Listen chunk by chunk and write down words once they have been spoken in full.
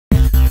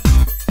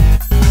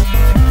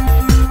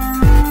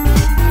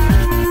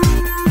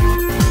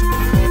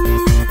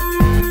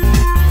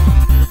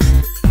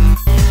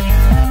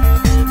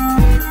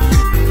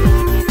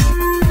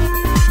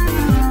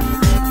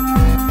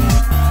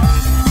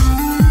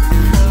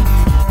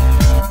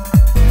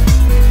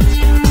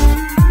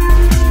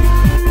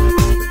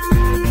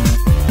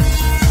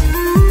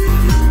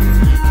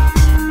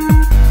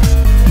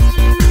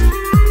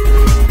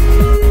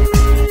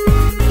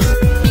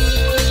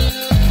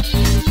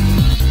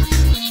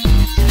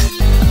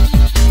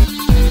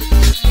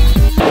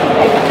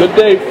Good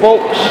day,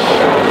 folks.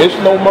 It's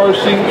No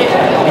Mercy.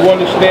 You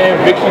understand?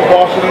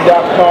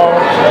 VixenVarsity.com.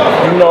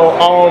 You know,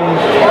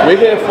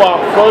 we're here for our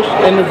first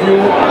interview,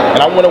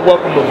 and I want to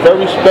welcome a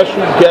very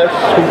special guest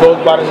who goes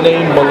by the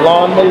name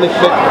Milan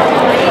Malisic.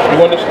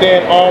 You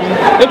understand?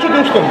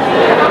 Introduce them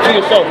to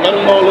yourself. Let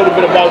them know a little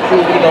bit about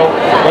you. You know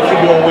what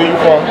you're doing, where you're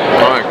from.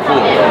 All right,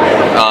 cool.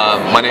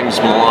 My name is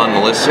Milan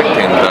Malisic,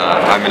 and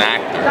I'm an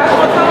actor.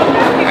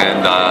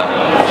 And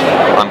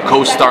I'm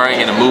co-starring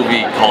in a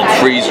movie called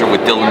Freezer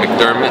with Dylan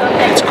McDermott.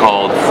 It's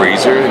called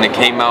Freezer, and it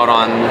came out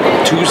on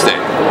Tuesday,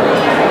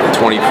 the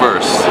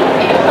 21st.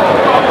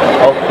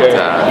 Okay.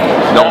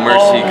 No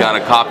Mercy got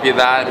a copy of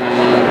that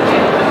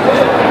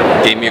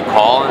and gave me a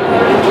call, and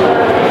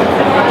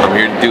I'm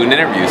here to do an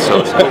interview,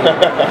 so it's cool.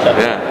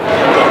 Yeah.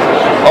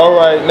 All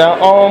right. Now,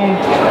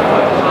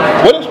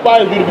 what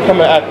inspires you to become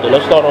an actor?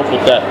 Let's start off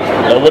with that.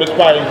 What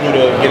inspires you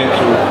to get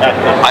into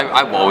acting?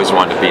 I've always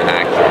wanted to be an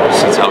actor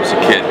since I was a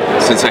kid.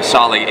 Since I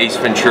saw like Ace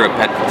Ventura: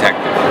 Pet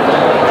Detective.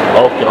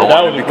 Okay,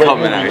 that was a great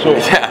movie too.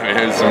 Yeah, man,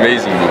 it was an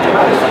amazing movie.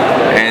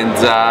 And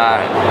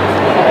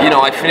you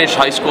know, I finished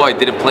high school. I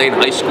did a play in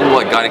high school.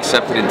 I got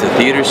accepted into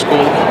theater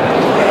school,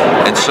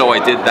 and so I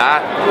did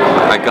that.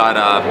 I got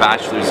a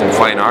bachelor's in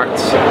fine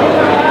arts,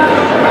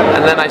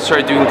 and then I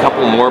started doing a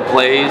couple more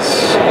plays.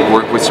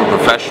 Worked with some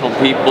professional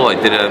people. I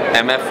did a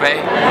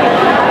MFA,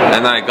 and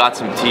then I got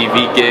some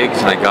TV gigs,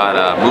 and I got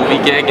a movie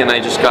gig, and I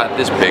just got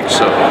this big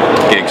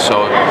gig.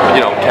 So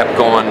you know, kept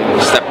going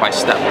step by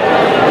step.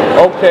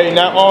 Okay,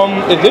 now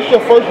is this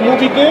your first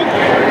movie gig?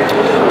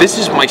 This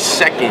is my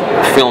second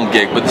film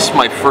gig, but this is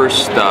my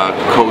first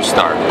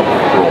co-star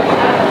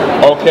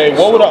role. Okay,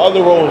 what were the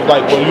other roles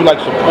like? Were you like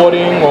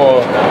supporting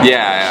or?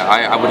 Yeah,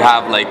 I would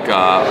have like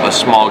a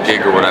small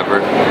gig or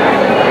whatever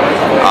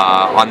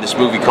on this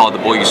movie called The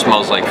Boy Who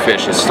Smells Like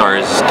Fish. It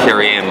stars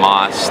Carrie Ann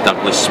Moss,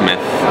 Douglas Smith,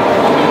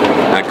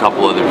 and a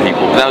couple other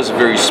people. But that was a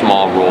very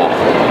small role,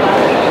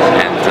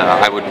 and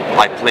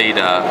I played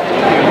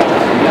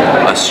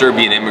a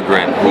Serbian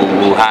immigrant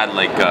who had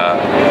like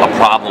a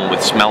problem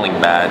with smelling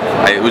bad.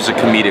 It was a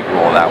comedic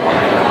role, that one.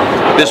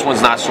 This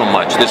one's not so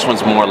much. This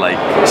one's more like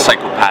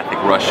psychopathic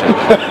Russian.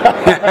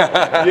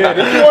 Yeah,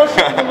 this one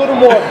seems a little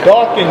more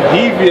dark and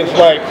devious.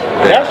 Like,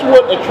 that's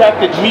what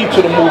attracted me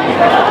to the movie,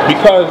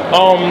 because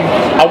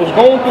I was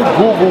going through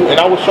Google and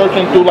I was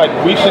searching through like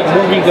recent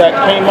movies that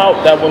came out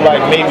that were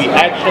like maybe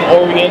action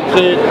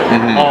oriented,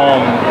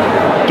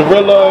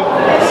 thriller,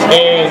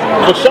 and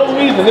for some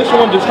reason this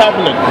one just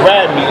happened to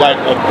grab me, like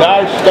a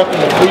guy stuck in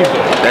the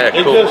freezer. Yeah,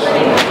 it cool. just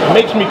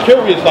makes me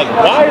curious, like,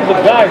 why is a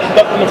guy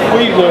stuck in the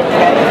freezer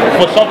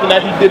for something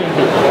that he didn't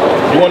do?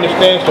 You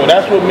understand? So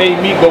that's what made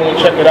me go and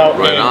check it out.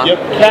 Right on. Your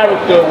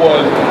character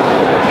was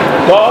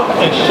dark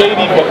and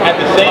shady, but at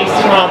the same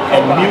time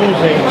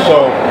amusing.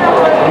 So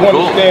you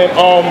understand?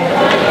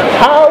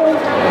 How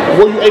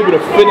were you able to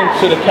fit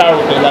into the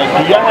character? Like,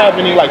 do y'all have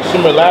any like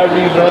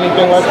similarities or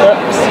anything like that?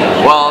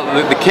 Well,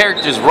 the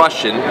character's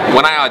Russian.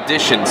 When I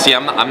auditioned, see,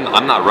 I'm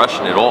not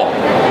Russian at all.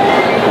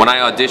 When I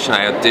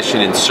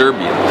auditioned in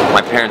Serbian.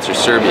 My parents are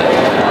Serbian,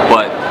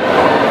 but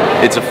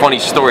it's a funny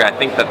story. I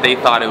think that they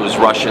thought it was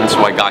Russian, so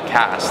I got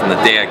cast. And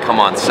the day I come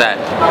on set,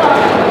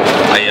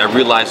 I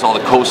realized all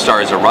the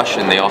co-stars are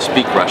Russian. They all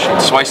speak Russian.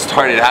 So I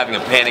started having a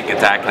panic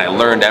attack, and I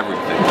learned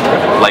everything,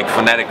 like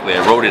phonetically.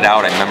 I wrote it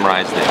out. I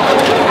memorized it.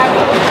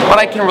 But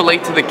I can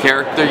relate to the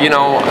character. You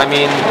know, I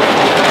mean,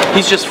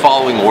 he's just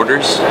following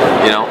orders.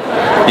 You know,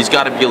 he's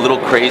got to be a little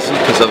crazy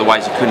because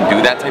otherwise he couldn't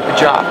do that type of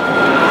job.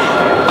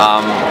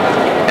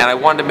 And I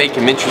wanted to make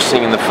him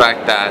interesting in the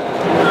fact that,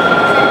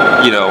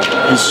 you know,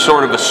 he's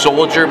sort of a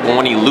soldier, but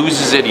when he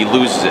loses it, he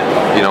loses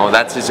it. You know,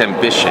 that's his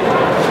ambition.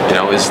 You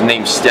know, his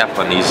name's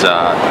Stefan. He's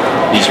a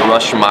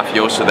Russian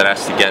mafioso that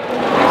has to get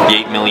the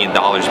 $8 million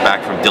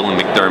back from Dylan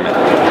McDermott.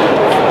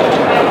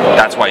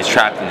 That's why he's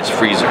trapped in this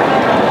freezer.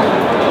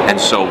 And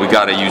so we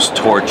got to use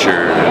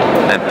torture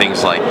and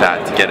things like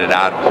that to get it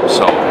out of him.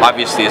 So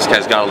obviously this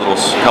guy's got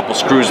a couple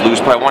screws loose,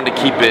 but I wanted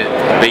to keep it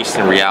based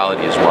in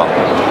reality as well.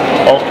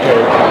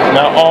 Okay.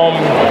 Now,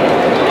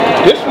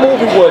 this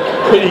movie was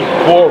pretty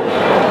gory.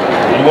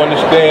 You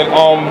understand?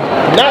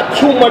 Not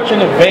too much in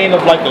the vein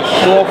of like a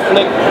sword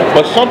flick,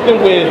 but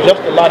something where it's just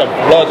a lot of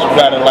blood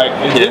splatter. Like,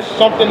 is this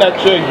something that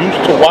you're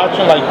used to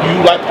watching? Like, do you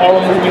like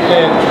horror movies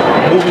and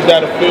movies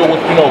that are filled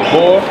with, you know,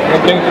 gore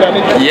and things of that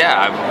nature?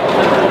 Yeah,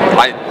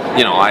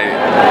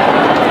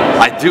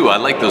 I do. I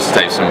like those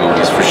types of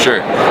movies for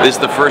sure. This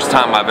is the first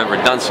time I've ever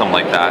done something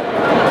like that,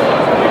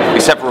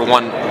 except for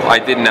one. I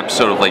did an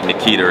episode of like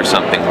Nikita or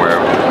something where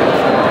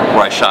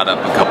I shot up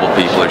a couple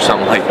people or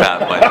something like that.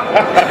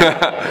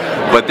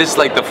 But But this is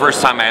like the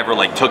first time I ever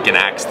like took an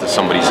axe to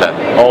somebody's head.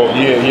 Oh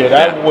yeah,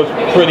 that was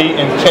pretty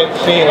intense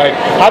scene. Like,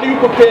 how do you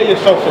prepare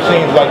yourself for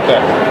scenes like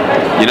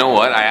that? You know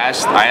what? I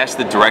asked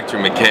the director,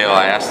 Mikhail,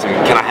 I asked him,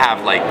 can I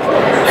have like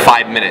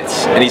 5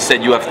 minutes? And he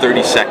said, you have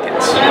 30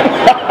 seconds.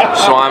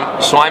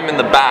 So I'm in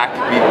the back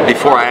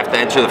before I have to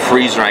enter the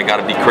freezer. I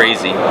gotta be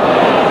crazy.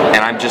 And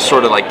I'm just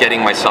sort of like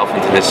getting myself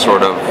into this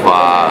sort of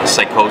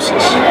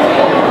psychosis.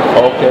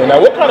 Okay, now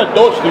what kind of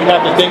thoughts do you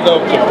have to think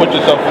of to put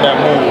yourself in that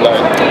mood?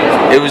 Like,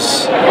 it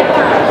was,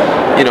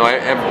 you know,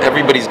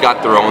 everybody's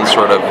got their own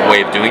sort of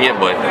way of doing it,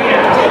 but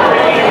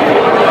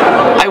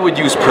I would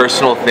use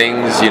personal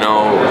things, you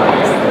know,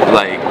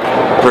 like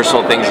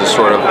personal things to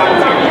sort of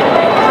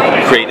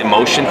create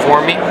emotion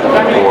for me,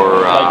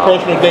 or like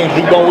personal things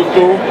you go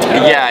through.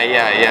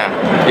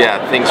 Yeah,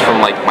 things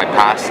from like my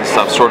past and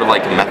stuff, sort of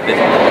like a method.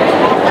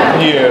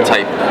 Yeah.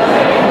 Type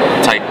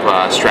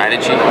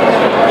strategy.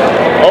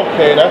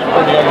 Okay, that's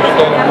pretty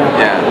understandable.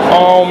 Yeah.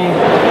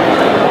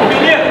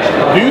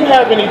 Do you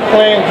have any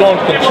plans on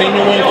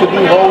continuing to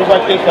do roles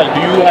like this? Like,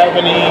 do you have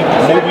any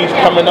movies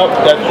coming up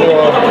that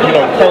you're, you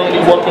know, currently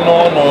working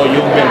on, or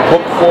you've been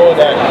booked for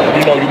that,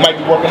 you know, you might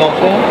be working on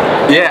soon?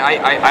 Yeah,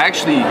 I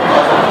actually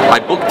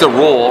booked a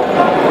role,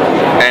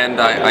 and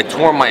I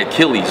tore my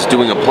Achilles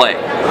doing a play.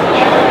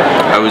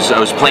 I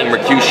was playing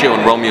Mercutio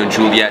in Romeo and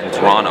Juliet in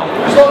Toronto,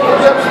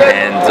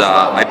 and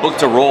I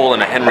booked a role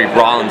in a Henry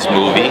Rollins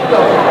movie,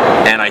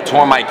 and I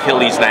tore my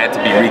Achilles and I had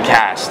to be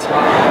recast.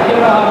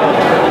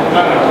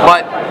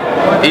 But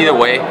either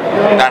way,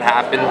 that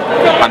happened.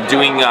 I'm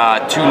doing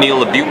 2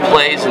 Neil LaBute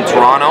plays in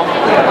Toronto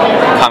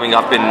coming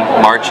up in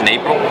March and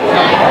April.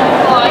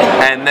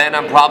 And then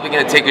I'm probably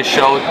going to take a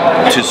show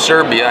to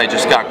Serbia. I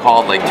just got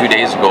called like 2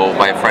 days ago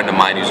by a friend of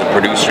mine who's a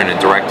producer and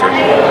a director.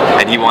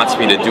 And he wants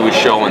me to do a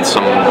show in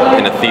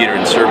a theater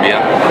in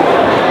Serbia.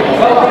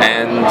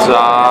 And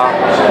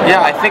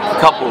yeah, I think a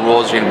couple of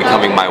roles are going to be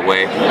coming my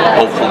way,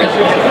 hopefully.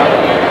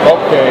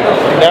 Okay.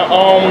 Now,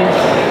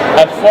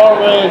 as far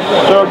as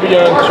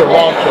Serbia and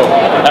Toronto,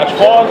 as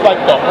far as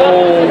like the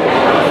whole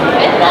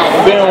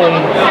film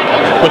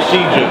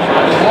procedures,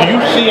 do you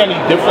see any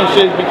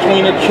differences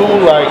between the two?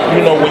 Like,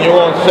 you know, when you're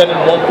on set in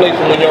one place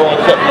and when you're on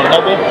set in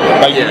another?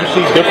 Like, do you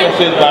see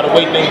differences by the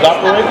way things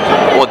operate?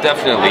 Well,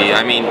 definitely.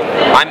 I mean,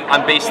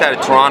 I'm based out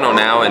of Toronto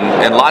now,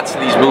 and lots of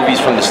these movies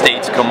from the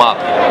States come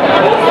up,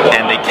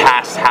 and they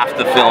cast half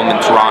the film in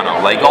Toronto.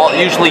 Like,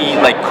 usually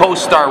like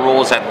co-star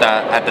roles at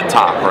the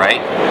top, right?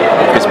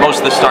 Because most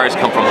of the stars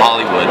come from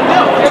Hollywood.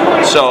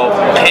 So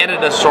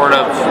Canada sort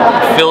of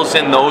fills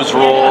in those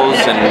roles,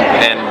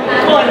 and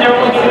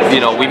you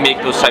know, we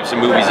make those types of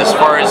movies. As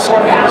far as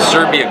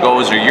Serbia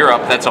goes, or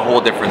Europe, that's a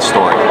whole different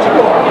story.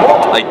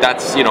 Like,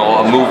 that's, you know,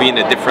 a movie in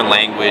a different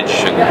language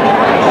and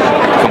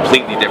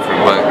completely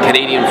different. But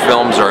Canadian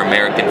films are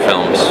American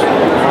films,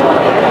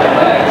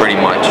 pretty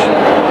much.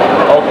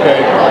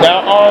 Okay.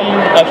 Now,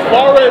 as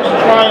far as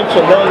trying to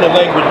learn the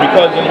language,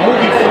 because in the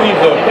movie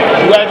Freezer,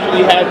 you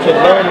actually had to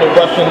learn the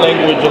Russian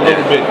language a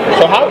little bit.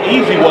 So how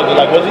easy was it?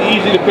 Like, was it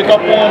easy to pick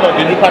up on, or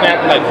did you kind of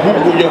have to like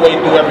Google your way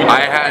through everything?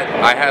 I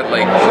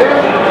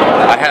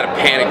had a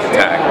panic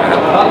attack,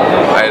 man.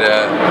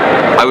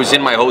 I was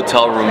in my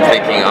hotel room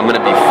thinking, I'm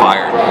gonna be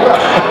fired.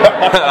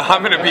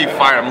 I'm gonna be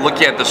fired. I'm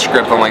looking at the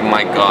script, I'm like,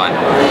 my God.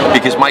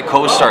 Because my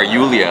co-star,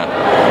 Yulia,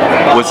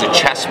 was a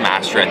chess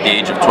master at the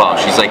age of 12.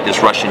 She's like this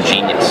Russian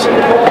genius.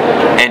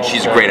 And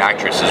she's a great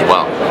actress as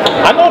well.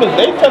 I noticed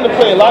they tend to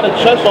play a lot of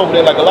chess over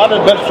there. Like, a lot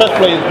of the best chess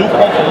players do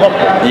come from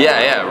Russia.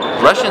 Yeah.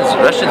 Russians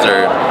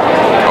are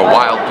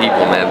wild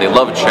people, man. They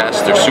love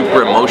chess. They're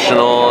super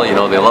emotional. You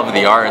know, they love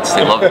the arts.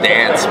 They love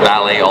dance,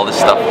 ballet, all this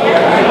stuff.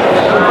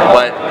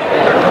 But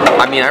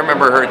I mean, I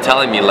remember her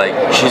telling me, like,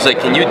 she's like,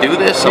 "Can you do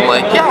this?" I'm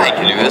like, "Yeah, I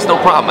can do this. No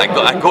problem." I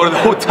go to the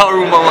hotel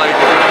room. I'm like,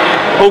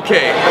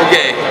 "Okay,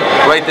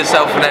 write this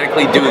out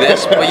phonetically. Do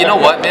this." But you know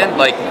what, man?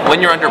 Like,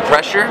 when you're under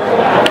pressure,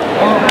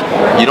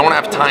 you don't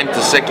have time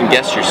to second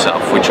guess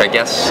yourself, which I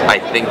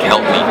think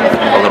helped me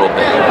a little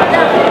bit.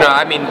 You know,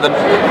 I mean, the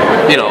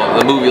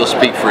movie will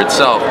speak for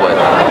itself, but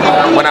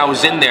when I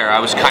was in there, I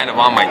was kind of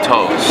on my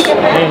toes.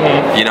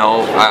 You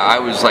know, I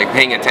was like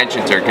paying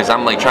attention to her, because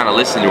I'm like trying to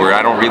listen to her.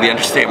 I don't really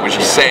understand what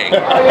she's saying.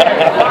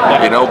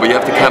 You know, but you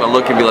have to kind of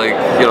look and be like,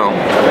 you know.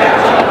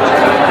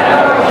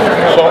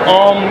 So,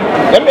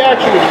 let me ask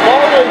you,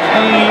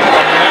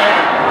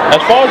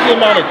 as far as the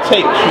amount of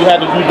takes you had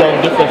to do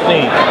on different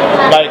scenes,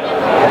 like,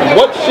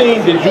 what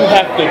scene did you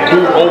have to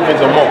do over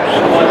the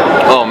most?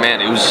 Oh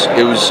man, it was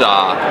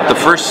the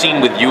first scene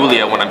with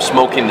Yulia when I'm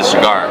smoking the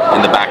cigar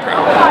in the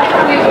background.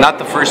 Not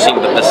the first scene,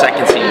 but the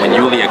second scene when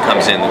Yulia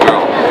comes in, the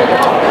girl.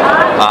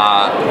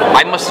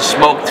 I must have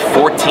smoked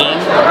 14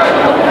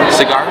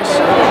 cigars.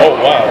 Oh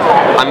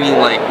wow. I mean,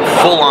 like,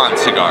 full-on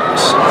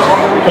cigars.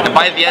 And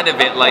by the end of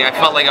it, like, I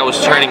felt like I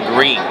was turning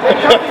green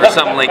or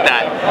something like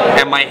that.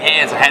 And my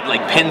hands had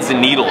like pins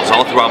and needles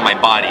all throughout my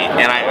body.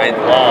 And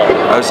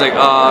I was like,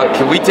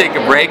 can we take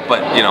a break?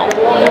 But, you know,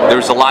 there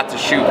was a lot to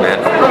shoot, man.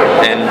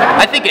 And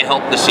I think it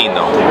helped the scene,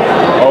 though.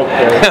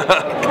 Okay.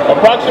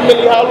 Approximately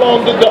approximately how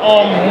long did the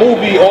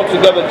movie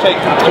altogether take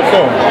to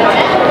film?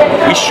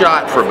 We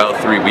shot for about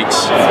 3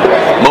 weeks.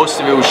 Most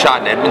of it was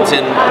shot in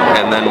Edmonton,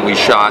 and then we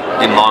shot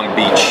in Long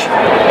Beach.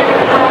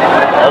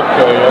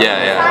 Okay.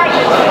 Yeah.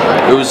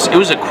 It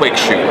was a quick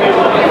shoot.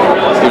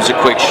 It was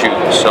a quick shoot,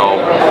 so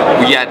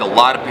we had a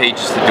lot of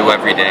pages to do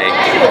every day.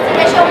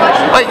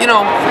 But you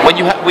know,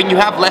 when you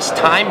have less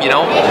time, you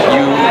know,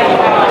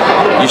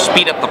 you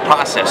speed up the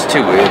process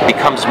too. It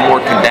becomes more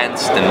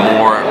condensed and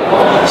more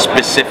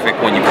specific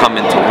when you come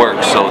into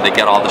work, so they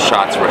get all the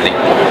shots ready.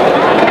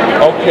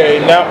 Okay,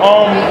 now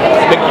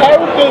the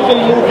characters in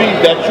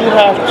movies that you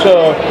have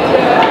to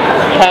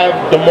have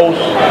the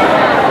most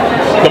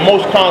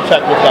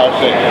contact with, I'll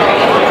say.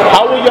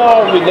 How are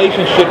y'all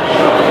relationships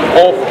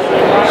off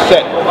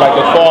set? Like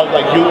as far as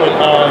like you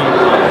and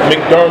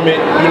McDermott,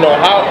 you know,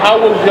 how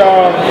was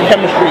y'all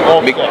chemistry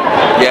off set?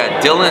 Yeah,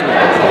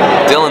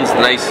 Dylan's the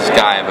nicest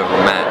guy I've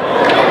ever met.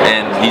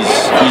 And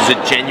he's a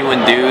genuine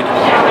dude.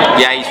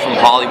 Yeah, he's from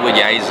Hollywood.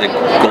 Yeah, he's a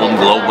Golden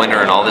Globe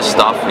winner and all this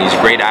stuff. And he's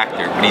a great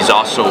actor, but he's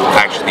also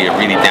actually a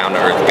really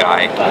down-to-earth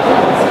guy.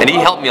 And he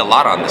helped me a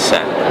lot on the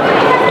set.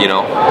 You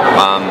know,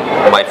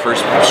 my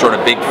first sort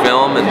of big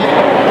film, and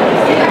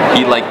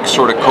he like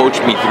sort of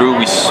coached me through.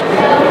 We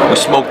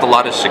smoked a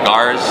lot of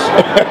cigars.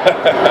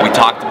 We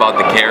talked about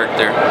the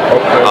character.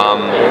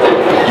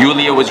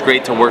 Yulia was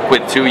great to work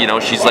with too. You know,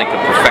 she's like a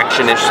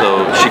perfectionist,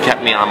 so she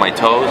kept me on my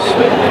toes.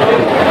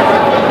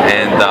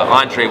 And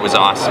Andre was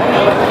awesome.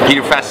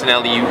 Peter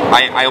Fasinelli,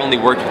 I only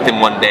worked with him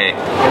one day,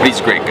 but he's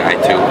a great guy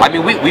too. I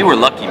mean, we were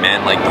lucky,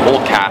 man. Like the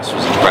whole cast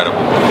was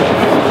incredible.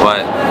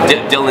 But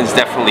Dylan's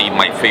definitely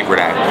my favorite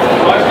actor.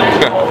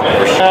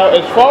 Now,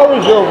 as far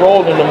as your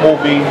role in the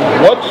movie,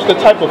 what's the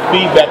type of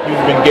feedback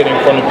you've been getting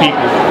from the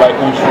people, like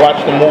who's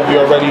watched the movie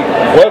already?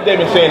 What have they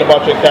been saying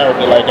about your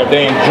character? Like, have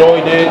they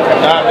enjoyed it,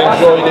 not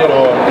enjoyed it,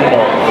 or you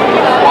know?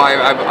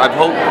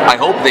 Well, I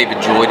hope they've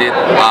enjoyed it.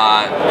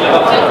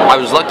 I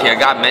was lucky. I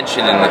got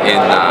mentioned in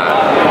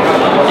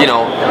you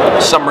know,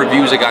 some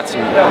reviews. I got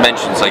some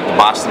mentions like the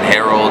Boston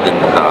Herald and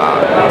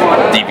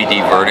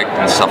DVD Verdict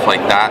and stuff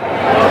like that.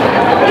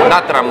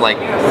 Not that I'm like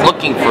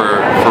looking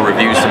for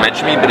reviews to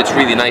mention me, but it's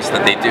really nice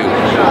that they do.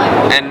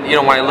 And you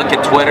know, when I look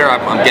at Twitter,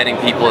 I'm getting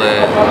people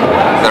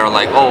that are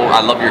like, "Oh,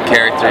 I love your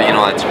character. You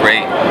know, that's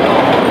great."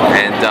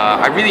 And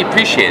I really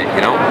appreciate it.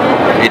 You know,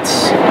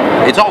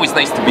 it's always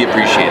nice to be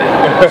appreciated.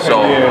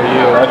 So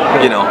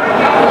you know,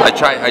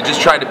 I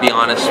just try to be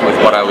honest with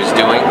what I was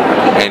doing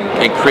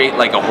and create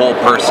like a whole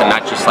person,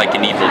 not just like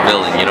an evil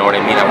villain. You know what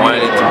I mean? I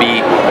wanted it to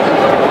be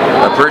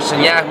a person,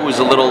 yeah, who was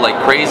a little like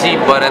crazy,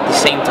 but at the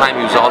same time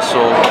he was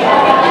also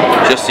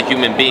just a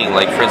human being.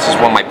 Like for instance,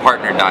 when my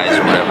partner dies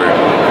or whatever,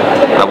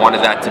 I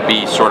wanted that to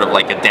be sort of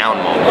like a down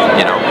moment,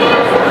 you know.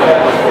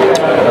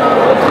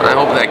 I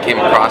hope that came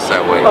across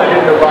that way.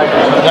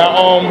 Now,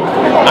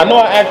 I know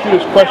I asked you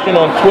this question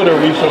on Twitter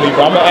recently,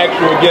 but I'm gonna ask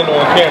you again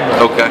on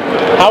camera. Okay.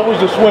 How was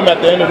the swim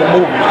at the end of the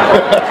movie?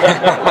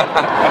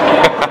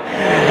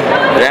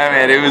 Yeah,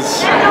 man, it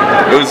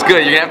was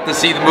good. You have to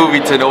see the movie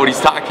to know what he's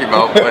talking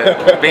about.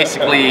 But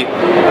basically,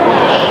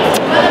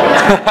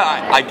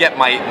 I get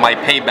my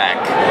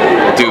payback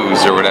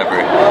dues or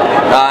whatever.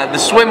 The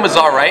swim was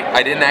all right.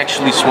 I didn't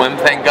actually swim,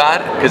 thank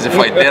God, because if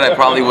I did, I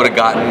probably would have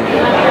gotten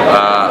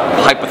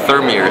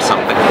hypothermia or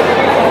something.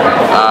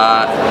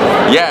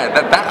 Yeah,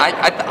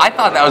 I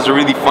thought that was a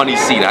really funny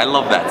scene. I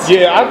love that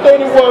scene. Yeah, I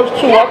thought it was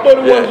too. I thought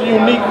it was a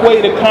unique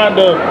way to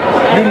kind of,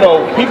 you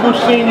know, people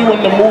seen you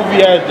in the movie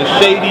as the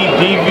shady,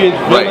 devious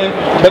villain,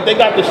 but they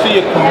got to see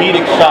a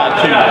comedic side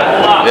to you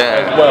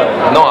as well.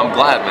 No, I'm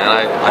glad, man.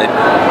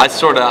 I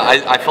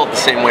felt the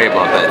same way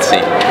about that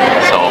scene.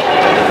 So,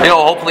 you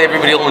know, hopefully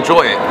everybody will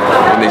enjoy it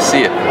when they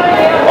see it.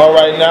 All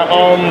right, now,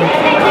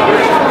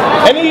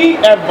 any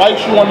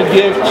advice you want to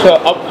give to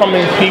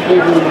upcoming people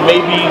who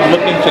may be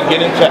looking to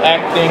get into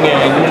acting,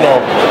 and you know,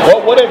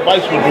 what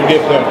advice would you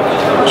give them?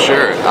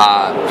 Sure.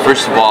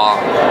 First of all,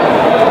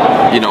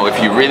 you know,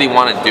 if you really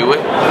want to do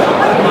it,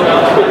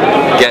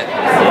 get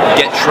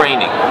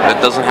training.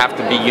 That doesn't have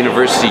to be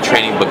university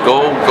training, but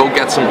go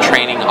get some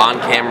training,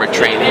 on-camera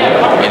training,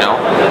 you know.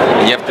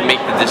 And you have to make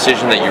the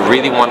decision that you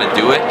really want to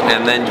do it,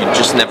 and then you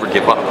just never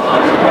give up.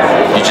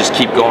 You just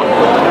keep going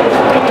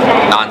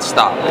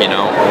non-stop, you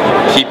know.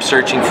 Keep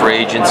searching for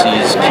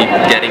agencies, keep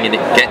get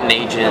an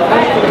agent,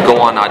 go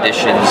on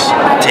auditions,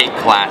 take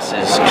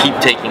classes, keep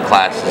taking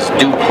classes,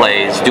 do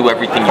plays, do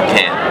everything you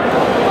can.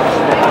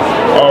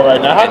 All right,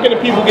 now how can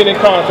the people get in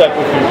contact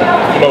with you?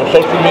 You know,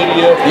 social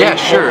media? Yeah,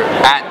 sure.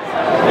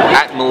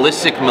 At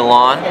Malisic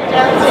Milan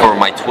for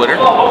my Twitter,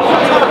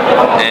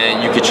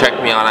 and you can check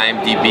me on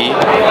IMDb,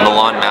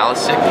 Milan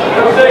Malisic.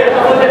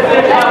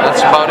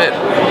 That's about it.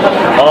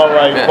 All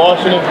right, yeah.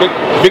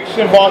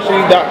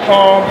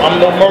 VixenVarsity.com. I'm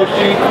No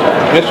Mercy.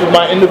 This was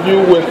my interview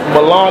with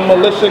Milan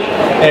Malisic,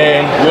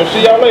 and we'll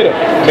see y'all later.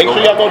 Make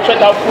sure y'all go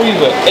check out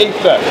Freezer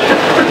ASAP.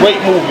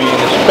 Great movie,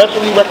 and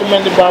especially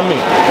recommended by me.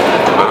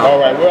 All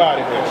right, we're out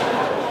of here.